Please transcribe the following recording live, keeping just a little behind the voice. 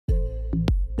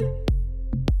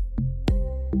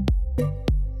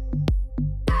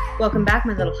Welcome back,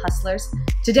 my little hustlers.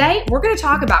 Today, we're going to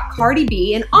talk about Cardi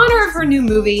B in honor of her new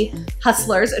movie,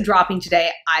 Hustlers, dropping today.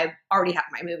 I already have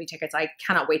my movie tickets. I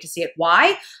cannot wait to see it.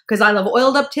 Why? Because I love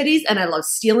oiled up titties and I love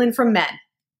stealing from men.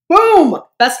 Boom!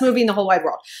 Best movie in the whole wide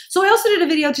world. So I also did a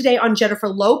video today on Jennifer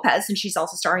Lopez, and she's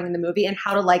also starring in the movie, and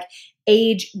how to like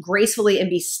age gracefully and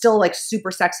be still like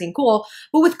super sexy and cool.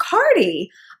 But with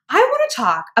Cardi, I want to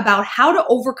talk about how to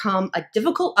overcome a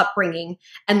difficult upbringing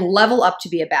and level up to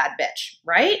be a bad bitch,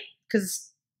 right?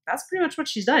 Because that's pretty much what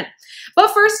she's done.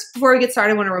 But first, before we get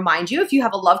started, I want to remind you, if you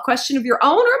have a love question of your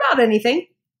own or about anything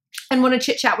and want to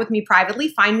chit chat with me privately,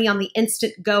 find me on the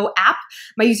Instant Go app.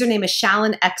 My username is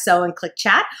ShallonXO and click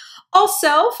chat.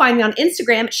 Also, find me on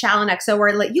Instagram at ShallonXO, where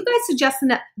I let you guys suggest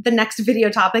the next video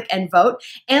topic and vote,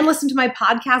 and listen to my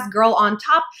podcast, Girl on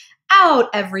Top, out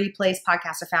every place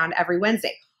podcasts are found every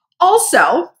Wednesday.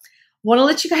 Also, want to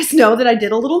let you guys know that I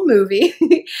did a little movie.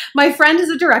 My friend is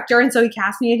a director, and so he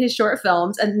cast me in his short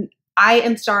films, and I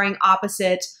am starring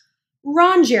opposite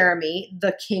Ron Jeremy,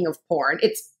 the king of porn.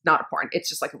 It's not a porn. It's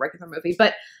just like a regular movie.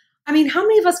 But I mean, how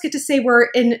many of us get to say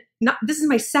we're in, this is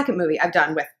my second movie I've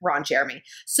done with Ron Jeremy.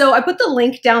 So I put the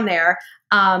link down there.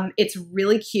 It's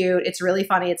really cute. It's really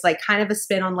funny. It's like kind of a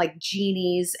spin on like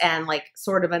genies and like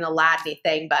sort of an Aladdin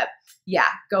thing. But yeah,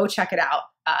 go check it out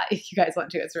if you guys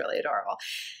want to. It's really adorable.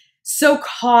 So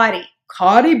Cardi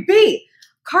B.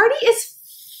 Cardi is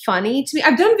funny to me.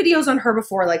 I've done videos on her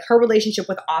before, like her relationship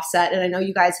with Offset, and I know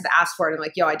you guys have asked for it. I'm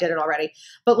like, yo, I did it already.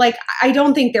 But like, I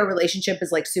don't think their relationship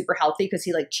is like super healthy, because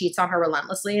he like cheats on her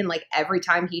relentlessly, and like every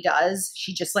time he does,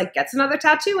 she just like gets another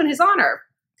tattoo in his honor.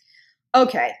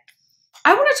 Okay,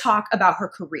 I want to talk about her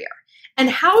career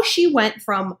and how she went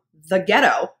from the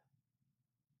ghetto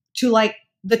to like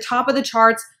the top of the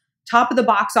charts, top of the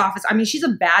box office. I mean, she's a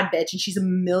bad bitch and she's a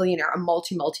millionaire, a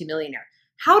multi-millionaire.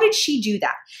 How did she do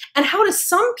that? And how do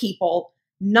some people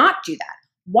not do that?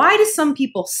 Why do some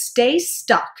people stay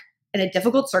stuck in a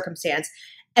difficult circumstance?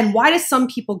 And why do some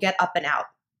people get up and out?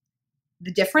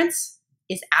 The difference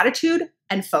is attitude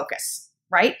and focus,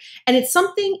 right? And it's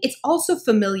also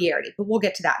familiarity, but we'll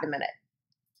get to that in a minute.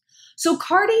 So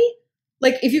Cardi,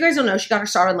 like, if you guys don't know, she got her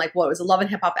start on like, what, it was a Love and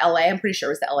Hip Hop LA. I'm pretty sure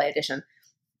it was the LA edition.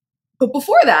 But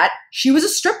before that, she was a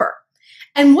stripper.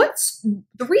 And what's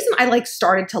the reason I like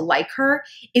started to like her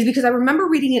is because I remember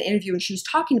reading an interview and she was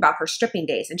talking about her stripping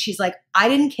days. And she's like, I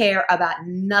didn't care about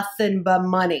nothing but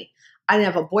money. I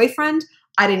didn't have a boyfriend.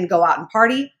 I didn't go out and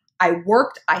party. I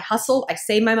worked, I hustled, I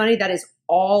saved my money. That is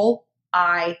all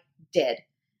I did.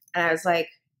 And I was like,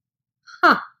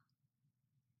 huh,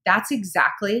 that's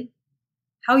exactly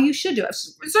how you should do it.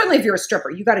 Certainly if you're a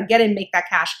stripper, you got to get in, make that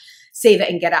cash, save it,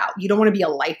 and get out. You don't want to be a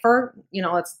lifer. You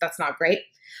know, that's not great.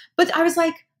 But I was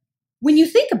like, when you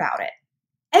think about it,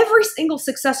 every single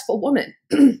successful woman,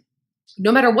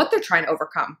 no matter what they're trying to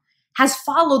overcome, has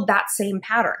followed that same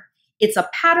pattern. It's a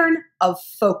pattern of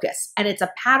focus, and it's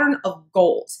a pattern of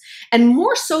goals. And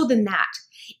more so than that,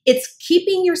 it's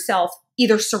keeping yourself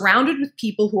either surrounded with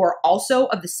people who are also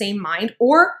of the same mind,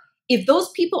 or if those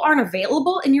people aren't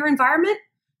available in your environment,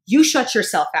 you shut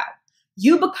yourself out.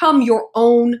 You become your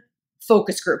own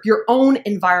focus group, your own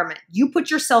environment. You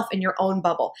put yourself in your own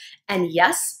bubble. And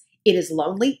yes, it is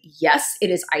lonely. Yes,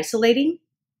 it is isolating,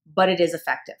 but it is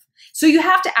effective. So you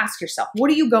have to ask yourself,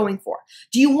 what are you going for?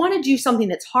 Do you want to do something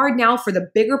that's hard now for the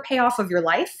bigger payoff of your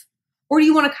life? Or do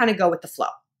you want to kind of go with the flow?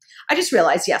 I just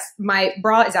realized, yes, my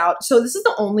bra is out. So this is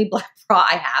the only black bra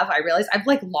I have. I realized I've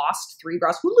like lost 3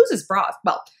 bras. Who loses bras?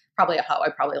 Well, probably a hoe.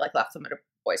 I probably like left them at a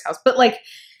boy's house. But like,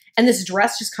 and this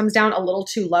dress just comes down a little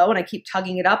too low, and I keep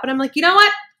tugging it up, and I'm like, you know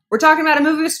what? We're talking about a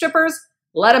movie with strippers.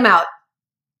 Let them out.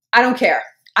 I don't care.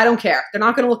 I don't care. They're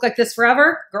not going to look like this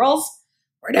forever. Girls,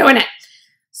 we're doing it.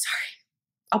 Sorry.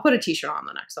 I'll put a t-shirt on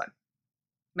the next one.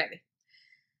 Maybe.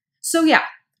 So yeah,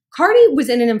 Cardi was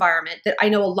in an environment that I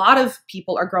know a lot of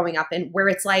people are growing up in, where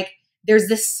it's like there's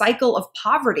this cycle of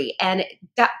poverty, and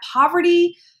that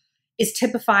poverty is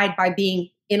typified by being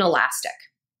inelastic.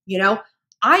 You know,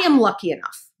 I am lucky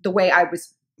enough the way I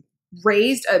was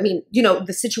raised. I mean, you know,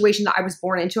 the situation that I was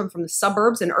born into. I'm from the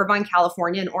suburbs in Irvine,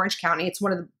 California, in Orange County. It's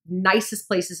one of the nicest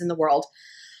places in the world.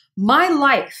 My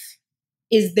life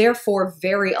is therefore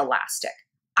very elastic.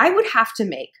 I would have to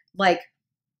make like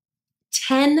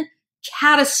 10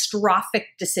 catastrophic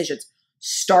decisions.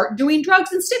 Start doing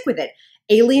drugs and stick with it.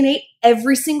 Alienate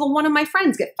every single one of my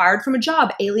friends. Get fired from a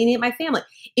job. Alienate my family.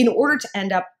 In order to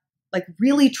end up like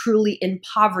really, truly in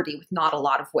poverty with not a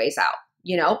lot of ways out.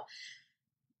 You know,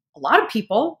 a lot of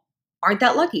people aren't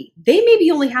that lucky. They maybe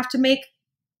only have to make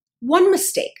one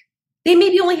mistake. They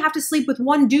maybe only have to sleep with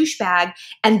one douchebag,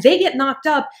 and they get knocked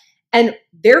up, and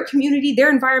their community, their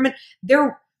environment,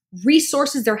 their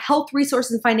resources, their health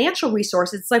resources and financial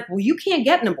resources. It's like, well, you can't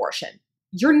get an abortion.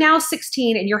 You're now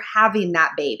 16 and you're having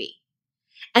that baby.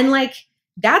 And like,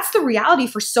 that's the reality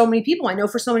for so many people. I know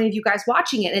for so many of you guys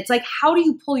watching it, it's like, how do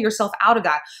you pull yourself out of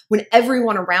that when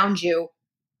everyone around you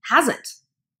hasn't?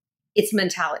 It's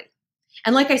mentality.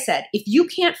 And like I said, if you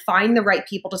can't find the right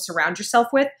people to surround yourself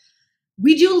with,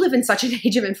 we do live in such an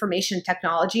age of information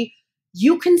technology.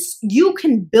 You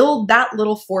can build that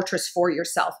little fortress for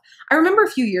yourself. I remember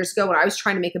a few years ago when I was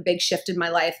trying to make a big shift in my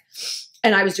life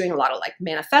and I was doing a lot of like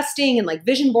manifesting and like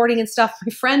vision boarding and stuff.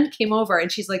 My friend came over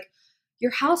and she's like,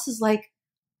 your house is like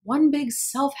one big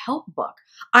self-help book.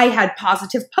 I had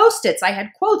positive Post-its. I had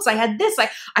quotes. I had this.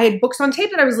 I had books on tape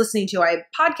that I was listening to. I had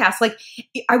podcasts. Like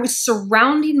I was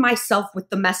surrounding myself with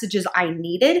the messages I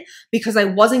needed because I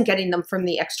wasn't getting them from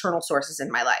the external sources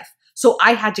in my life. So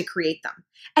I had to create them.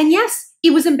 And yes,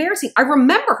 it was embarrassing. I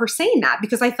remember her saying that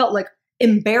because I felt like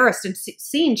embarrassed and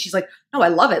seen. She's like, no, I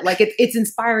love it. Like it's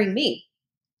inspiring me.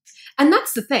 And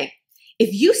that's the thing.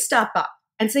 If you step up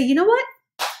and say, you know what?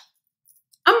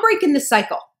 I'm breaking this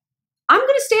cycle. I'm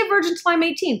going to stay a virgin until I'm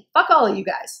 18. Fuck all of you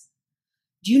guys.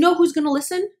 Do you know who's going to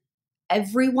listen?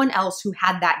 Everyone else who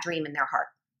had that dream in their heart.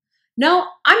 No,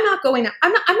 I'm not going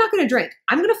to drink.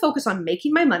 I'm going to focus on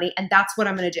making my money, and that's what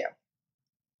I'm going to do.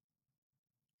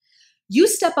 You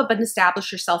step up and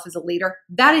establish yourself as a leader.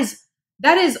 That is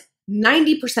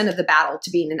 90% of the battle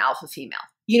to being an alpha female.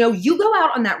 You know, you go out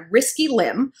on that risky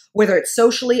limb, whether it's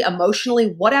socially,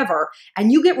 emotionally, whatever,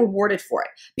 and you get rewarded for it.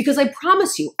 Because I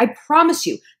promise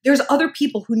you, there's other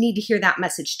people who need to hear that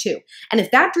message too. And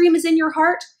if that dream is in your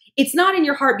heart, it's not in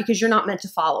your heart because you're not meant to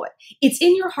follow it. It's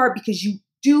in your heart because you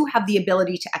do have the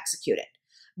ability to execute it.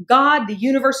 God, the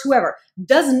universe, whoever,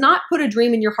 does not put a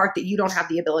dream in your heart that you don't have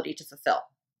the ability to fulfill.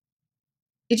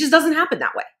 It just doesn't happen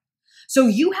that way. So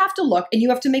you have to look and you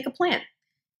have to make a plan.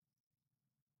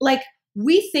 Like,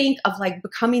 we think of like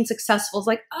becoming successful as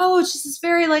like, oh, it's just this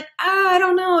very like, I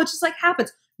don't know. It just like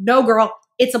happens. No, girl,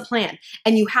 it's a plan.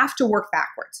 And you have to work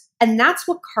backwards. And that's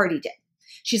what Cardi did.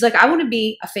 She's like, I want to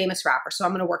be a famous rapper, so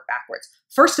I'm going to work backwards.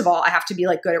 First of all, I have to be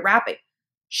like good at rapping.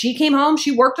 She came home,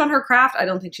 she worked on her craft. I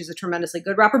don't think she's a tremendously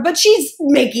good rapper, but she's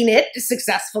making it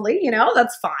successfully, you know,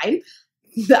 that's fine.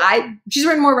 She's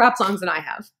written more rap songs than I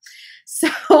have.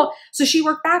 So she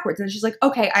worked backwards and she's like,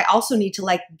 okay, I also need to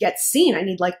like get seen. I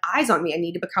need like eyes on me. I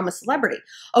need to become a celebrity.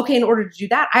 Okay, in order to do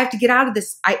that, I have to get out of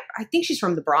this. I think she's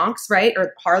from the Bronx, right?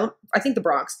 Or Harlem. I think the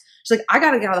Bronx. She's like, I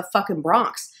got to get out of the fucking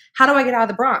Bronx. How do I get out of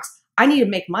the Bronx? I need to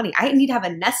make money. I need to have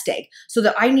a nest egg so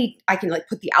that I can like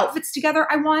put the outfits together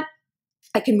I want.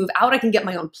 I can move out. I can get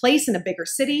my own place in a bigger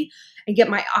city and get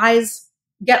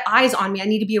eyes on me. I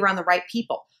need to be around the right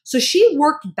people. So she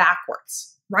worked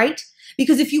backwards, right?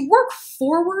 Because if you work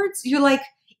forwards, you're like,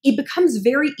 it becomes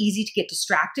very easy to get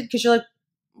distracted because you're like,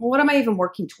 what am I even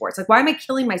working towards? Like, why am I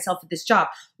killing myself at this job?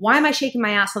 Why am I shaking my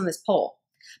ass on this pole?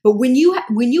 But when you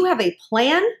have a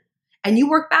plan and you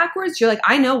work backwards, you're like,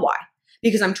 I know why.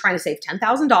 Because I'm trying to save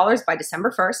 $10,000 by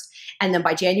December 1st. And then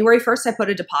by January 1st, I put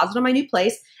a deposit on my new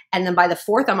place. And then by the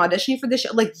 4th, I'm auditioning for this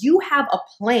show. Like, you have a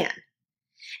plan.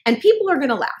 And people are going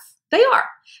to laugh. They are.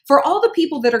 For all the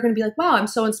people that are going to be like, wow, I'm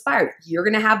so inspired, you're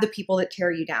going to have the people that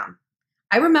tear you down.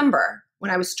 I remember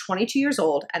when I was 22 years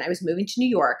old and I was moving to New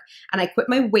York and I quit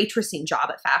my waitressing job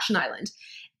at Fashion Island.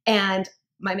 And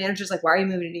my manager's like, why are you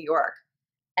moving to New York?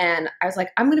 And I was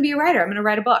like, I'm going to be a writer. I'm going to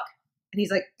write a book. And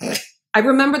he's like, I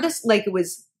remember this like it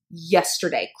was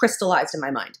yesterday, crystallized in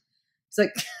my mind. He's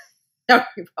like, no,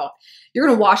 you won't. You're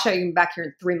going to wash out and back here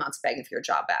in 3 months begging for your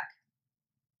job back.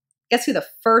 Guess who the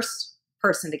first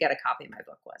person to get a copy of my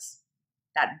book was?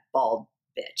 That bald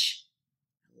bitch.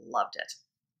 Loved it.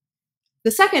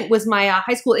 The second was my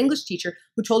high school English teacher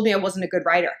who told me I wasn't a good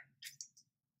writer.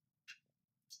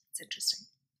 It's interesting.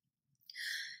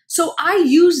 So I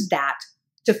used that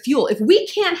to fuel. If we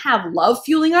can't have love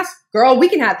fueling us, girl, we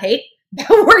can have hate.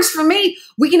 That works for me.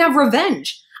 We can have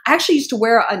revenge. I actually used to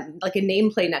wear a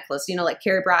nameplate necklace, you know, like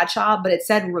Carrie Bradshaw, but it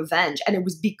said revenge. And it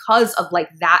was because of like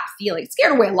that feeling. It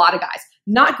scared away a lot of guys.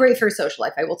 Not great for your social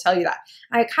life, I will tell you that.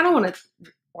 I kind of want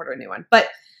to order a new one. But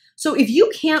so if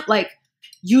you can't like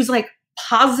use like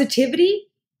positivity,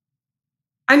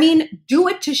 I mean, do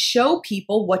it to show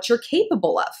people what you're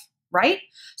capable of, right?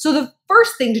 So the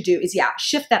first thing to do is,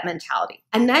 shift that mentality.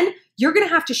 And then you're going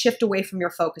to have to shift away from your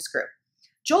focus group.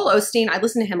 Joel Osteen, I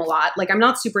listen to him a lot. Like, I'm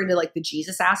not super into like the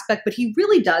Jesus aspect, but he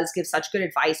really does give such good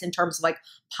advice in terms of like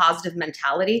positive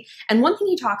mentality. And one thing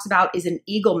he talks about is an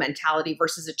eagle mentality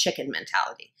versus a chicken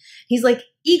mentality. He's like,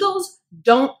 eagles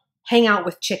don't hang out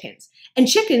with chickens. And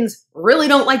chickens really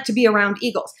don't like to be around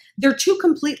eagles. They're two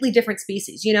completely different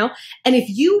species, you know? And if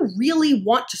you really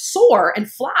want to soar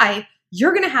and fly,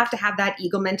 you're going to have that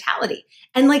eagle mentality.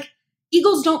 And like,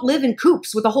 eagles don't live in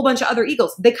coops with a whole bunch of other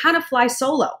eagles. They kind of fly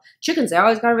solo. Chickens, they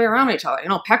always got to be around each other, you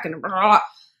know, pecking. Blah, blah, blah.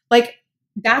 Like,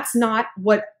 that's not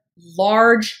what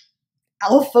large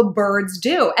alpha birds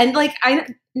do. And like,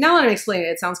 now that I'm explaining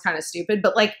it, it sounds kind of stupid,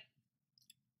 but like,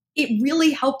 it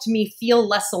really helped me feel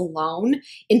less alone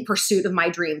in pursuit of my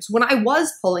dreams when I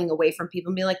was pulling away from people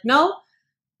and be like, no,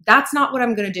 that's not what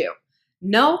I'm going to do.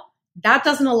 No, that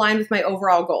doesn't align with my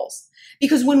overall goals.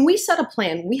 Because when we set a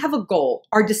plan, we have a goal,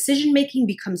 our decision-making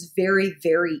becomes very,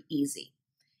 very easy.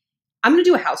 I'm going to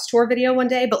do a house tour video one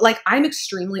day, but like, I'm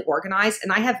extremely organized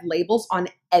and I have labels on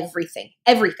everything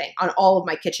on all of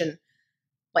my kitchen,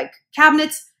 like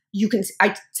cabinets.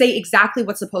 I say exactly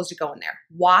what's supposed to go in there.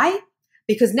 Why?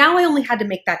 Because now I only had to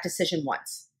make that decision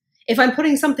once. If I'm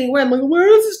putting something away, I'm like, where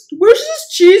does this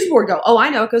cheese board go? Oh, I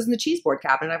know, it goes in the cheese board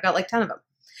cabinet. I've got like 10 of them.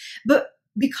 But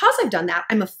because I've done that,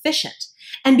 I'm efficient.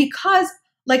 And because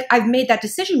like I've made that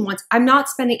decision once, I'm not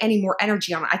spending any more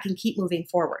energy on it. I can keep moving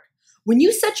forward. When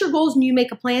you set your goals and you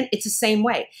make a plan, it's the same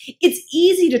way. It's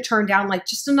easy to turn down like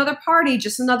just another party,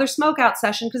 just another smoke out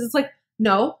session, because it's like,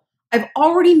 no, I've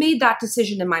already made that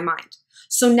decision in my mind.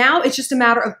 So now it's just a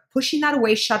matter of pushing that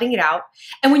away, shutting it out.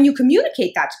 And when you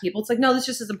communicate that to people, it's like, no, this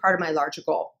just isn't part of my larger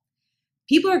goal.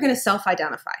 People are going to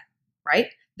self-identify, right?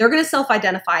 They're going to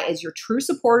self-identify as your true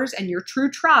supporters and your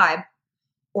true tribe,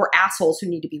 or assholes who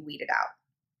need to be weeded out.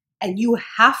 And you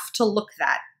have to look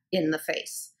that in the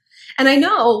face. And I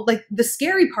know like the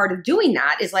scary part of doing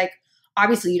that is like,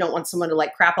 obviously you don't want someone to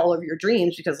like crap all over your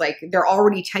dreams because like they're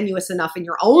already tenuous enough in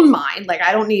your own mind. Like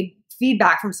I don't need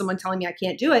feedback from someone telling me I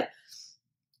can't do it.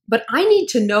 But I need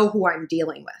to know who I'm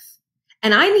dealing with.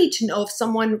 And I need to know if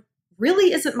someone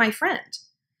really isn't my friend.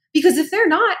 Because if they're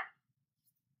not,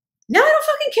 now I don't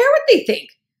fucking care what they think.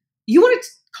 You want to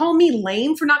call me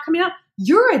lame for not coming out?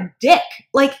 You're a dick.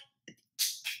 Like,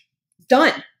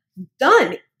 done.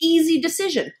 Easy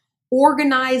decision.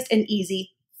 Organized and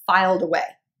easy, filed away.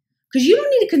 Because you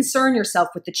don't need to concern yourself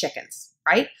with the chickens,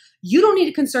 right? You don't need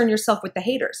to concern yourself with the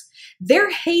haters.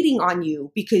 They're hating on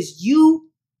you because you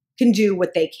can do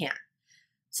what they can.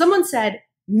 Someone said,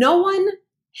 no one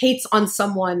hates on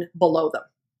someone below them.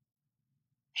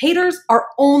 Haters are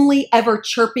only ever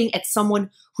chirping at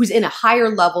someone who's in a higher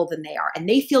level than they are, and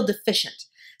they feel deficient.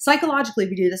 Psychologically,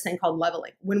 we do this thing called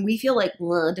leveling. When we feel like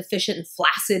deficient and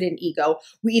flaccid in ego,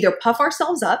 we either puff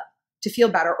ourselves up to feel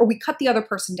better or we cut the other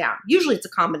person down. Usually it's a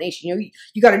combination. You know,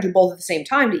 you got to do both at the same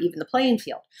time to even the playing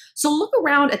field. So look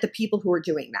around at the people who are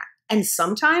doing that. And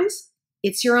sometimes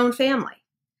it's your own family.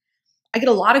 I get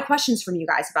a lot of questions from you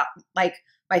guys about like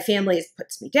my family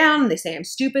puts me down and they say I'm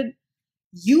stupid.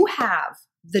 You have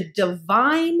the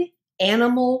divine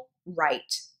animal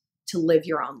right to live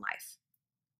your own life.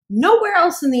 Nowhere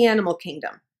else in the animal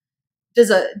kingdom does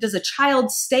a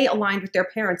child stay aligned with their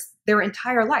parents their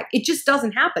entire life. It just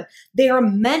doesn't happen. They are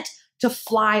meant to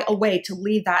fly away, to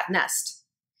leave that nest.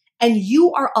 And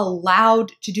you are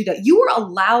allowed to do that. You are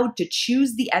allowed to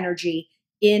choose the energy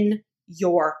in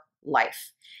your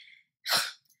life.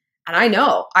 And I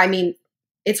know, I mean,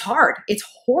 it's hard. It's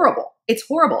horrible. It's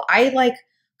horrible. I like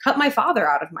cut my father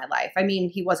out of my life. I mean,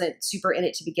 he wasn't super in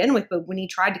it to begin with, but when he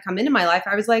tried to come into my life,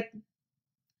 I was like,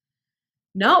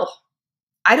 no,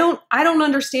 I don't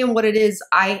understand what it is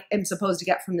I am supposed to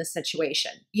get from this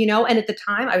situation, you know? And at the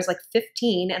time I was like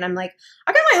 15 and I'm like,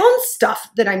 I got my own stuff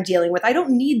that I'm dealing with. I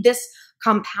don't need this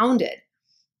compounded,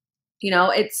 you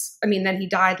know? I mean, then he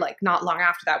died like not long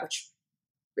after that, which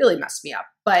really messed me up,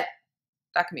 but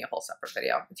that can be a whole separate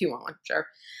video if you want one, sure.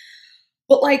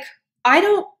 But like, I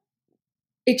did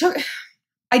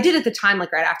at the time,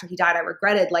 like right after he died, I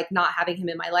regretted like not having him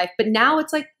in my life. But now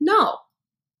it's like, no,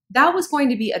 that was going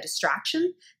to be a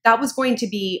distraction. That was going to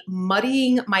be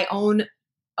muddying my own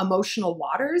emotional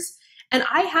waters. And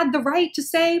I had the right to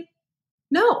say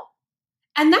no.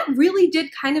 And that really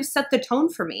did kind of set the tone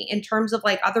for me in terms of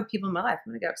like other people in my life.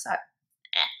 I'm gonna get upset.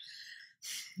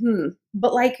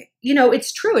 But like, you know,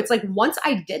 it's true. It's like once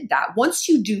I did that, once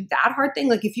you do that hard thing,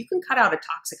 like if you can cut out a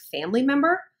toxic family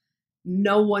member,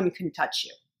 no one can touch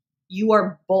you. You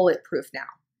are bulletproof now.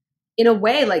 In a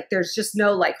way, like there's just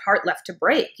no like heart left to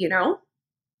break, you know?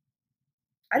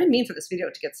 I didn't mean for this video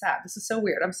to get sad. This is so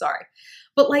weird. I'm sorry.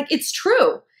 But like, it's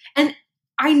true. And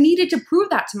I needed to prove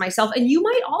that to myself. And you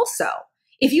might also,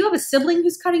 if you have a sibling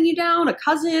who's cutting you down, a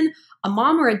cousin, a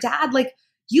mom or a dad, like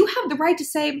you have the right to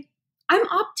say, I'm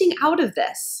opting out of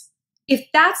this. If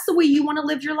that's the way you want to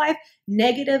live your life,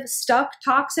 negative, stuck,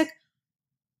 toxic,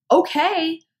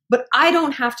 okay. but I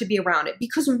don't have to be around it.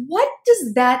 Because what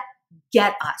does that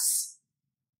get us?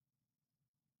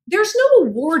 There's no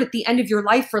award at the end of your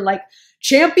life for like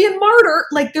champion martyr.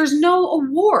 Like there's no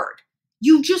award.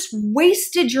 You just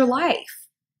wasted your life.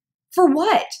 For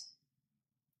what?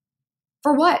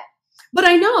 For what? But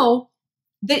I know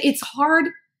that it's hard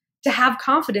to have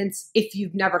confidence if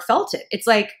you've never felt it. It's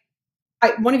like,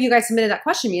 one of you guys submitted that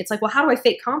question to me. It's like, well, how do I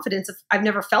fake confidence if I've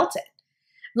never felt it?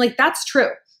 I'm like, that's true.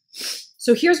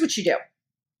 So here's what you do.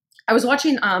 I was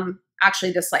watching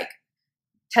actually this like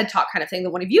TED Talk kind of thing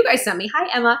that one of you guys sent me. Hi,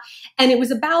 Emma. And it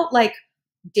was about like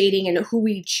dating and who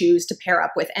we choose to pair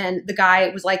up with. And the guy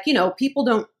was like, you know, people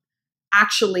don't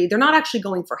actually, they're not actually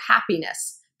going for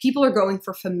happiness. People are going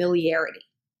for familiarity.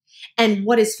 And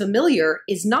what is familiar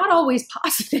is not always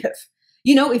positive.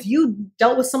 You know, if you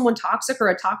dealt with someone toxic or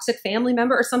a toxic family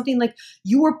member or something, like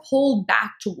you were pulled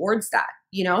back towards that,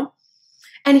 you know?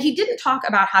 And he didn't talk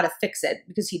about how to fix it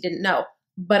because he didn't know,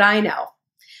 but I know.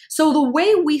 So the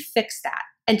way we fix that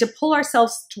and to pull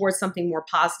ourselves towards something more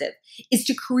positive is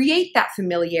to create that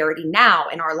familiarity now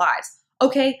in our lives.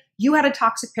 Okay, you had a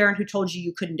toxic parent who told you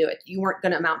you couldn't do it. You weren't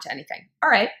going to amount to anything. All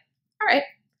right.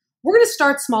 We're going to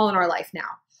start small in our life now.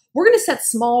 We're going to set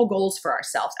small goals for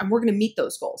ourselves and we're going to meet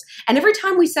those goals. And every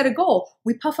time we set a goal,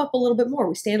 we puff up a little bit more.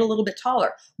 We stand a little bit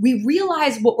taller. We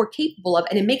realize what we're capable of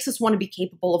and it makes us want to be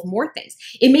capable of more things.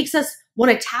 It makes us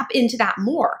want to tap into that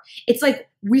more. It's like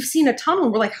we've seen a tunnel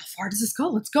and we're like, how far does this go?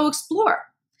 Let's go explore.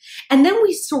 And then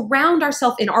we surround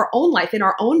ourselves in our own life, in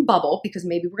our own bubble, because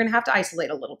maybe we're going to have to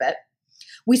isolate a little bit.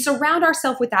 We surround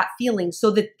ourselves with that feeling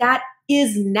so that that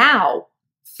is now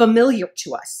familiar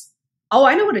to us. Oh,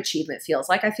 I know what achievement feels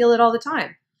like. I feel it all the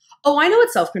time. Oh, I know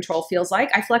what self-control feels like.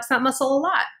 I flex that muscle a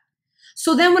lot.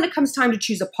 So then when it comes time to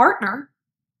choose a partner,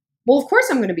 well, of course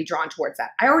I'm going to be drawn towards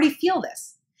that. I already feel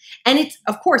this. And it's,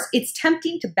 of course, it's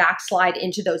tempting to backslide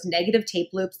into those negative tape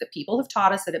loops that people have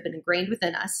taught us that have been ingrained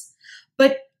within us.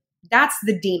 But that's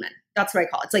the demon. That's what I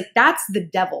call it. It's like, that's the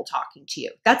devil talking to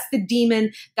you. That's the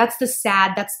demon. That's the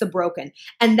sad. That's the broken.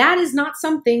 And that is not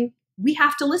something we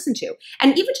have to listen to.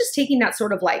 And even just taking that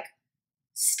sort of like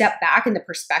step back in the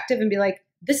perspective and be like,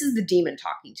 this is the demon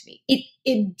talking to me.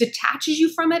 It detaches you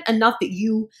from it enough that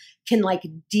you can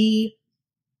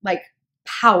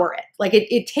power it. Like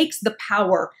it takes the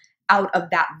power out of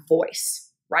that voice,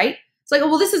 right? It's like, oh,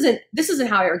 well, this isn't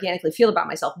how I organically feel about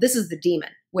myself. This is the demon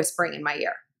whispering in my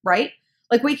ear, right?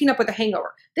 Like waking up with a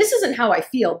hangover. This isn't how I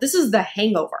feel. This is the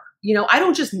hangover. You know, I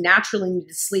don't just naturally need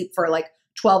to sleep for like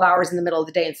 12 hours in the middle of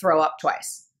the day and throw up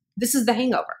twice. This is the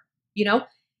hangover. You know,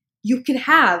 you can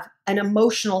have an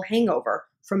emotional hangover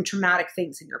from traumatic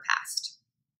things in your past.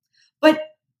 But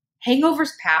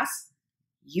hangovers pass.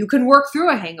 You can work through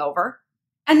a hangover.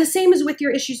 And the same is with your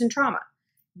issues and trauma.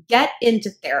 Get into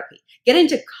therapy. Get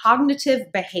into cognitive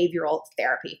behavioral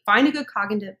therapy. Find a good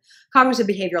cognitive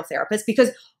behavioral therapist, because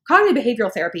cognitive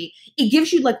behavioral therapy, it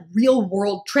gives you like real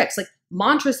world tricks, like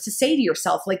mantras to say to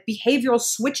yourself, like behavioral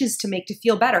switches to make to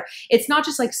feel better. It's not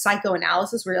just like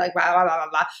psychoanalysis where you're like, blah, blah, blah, blah,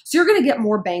 blah. So you're going to get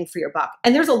more bang for your buck.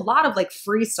 And there's a lot of like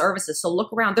free services. So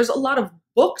look around. There's a lot of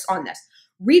books on this.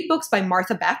 Read books by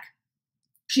Martha Beck.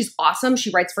 She's awesome.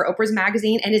 She writes for Oprah's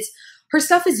magazine, and her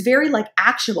stuff is very like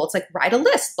actionable. It's like write a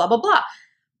list, blah, blah, blah.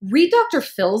 Read Dr.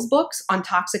 Phil's books on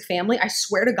toxic family. I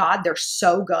swear to God, they're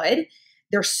so good.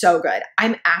 They're so good.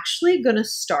 I'm actually going to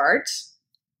start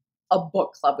a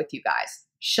book club with you guys.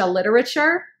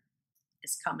 Shalliterature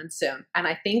is coming soon. And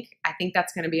I think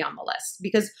that's going to be on the list,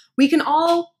 because we can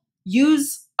all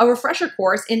use a refresher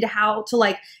course into how to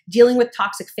like dealing with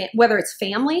toxic, whether it's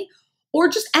family or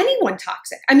just anyone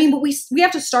toxic. I mean, but we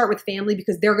have to start with family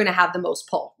because they're going to have the most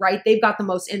pull, right? They've got the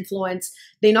most influence.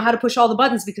 They know how to push all the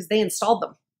buttons because they installed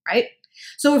them, right?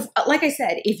 So if, like I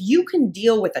said, if you can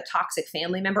deal with a toxic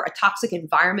family member, a toxic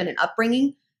environment and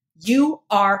upbringing, you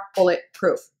are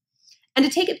bulletproof. And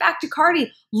to take it back to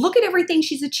Cardi, look at everything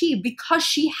she's achieved because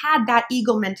she had that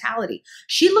ego mentality.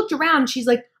 She looked around and she's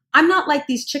like, I'm not like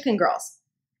these chicken girls.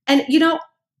 And you know,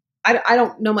 I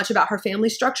don't know much about her family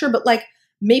structure, but like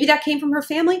maybe that came from her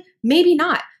family, maybe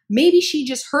not. Maybe she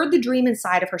just heard the dream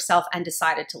inside of herself and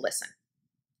decided to listen.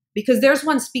 Because there's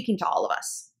one speaking to all of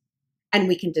us. And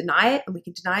we can deny it, and we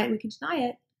can deny it, and we can deny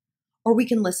it, or we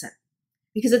can listen.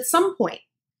 Because at some point,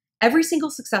 every single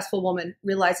successful woman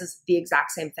realizes the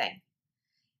exact same thing.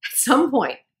 At some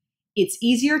point, it's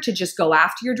easier to just go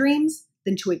after your dreams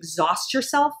than to exhaust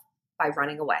yourself by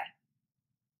running away.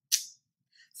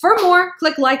 For more,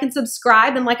 click like and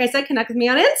subscribe. And like I said, connect with me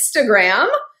on Instagram.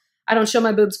 I don't show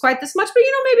my boobs quite this much, but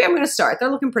you know, maybe I'm going to start. They're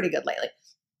looking pretty good lately.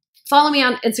 Follow me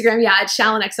on Instagram, at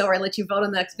ShallonXO, where I let you vote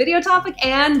on the next video topic.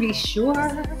 And be sure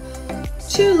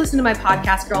to listen to my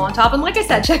podcast, Girl on Top. And like I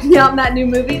said, check me out in that new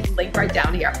movie, link right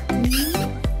down here.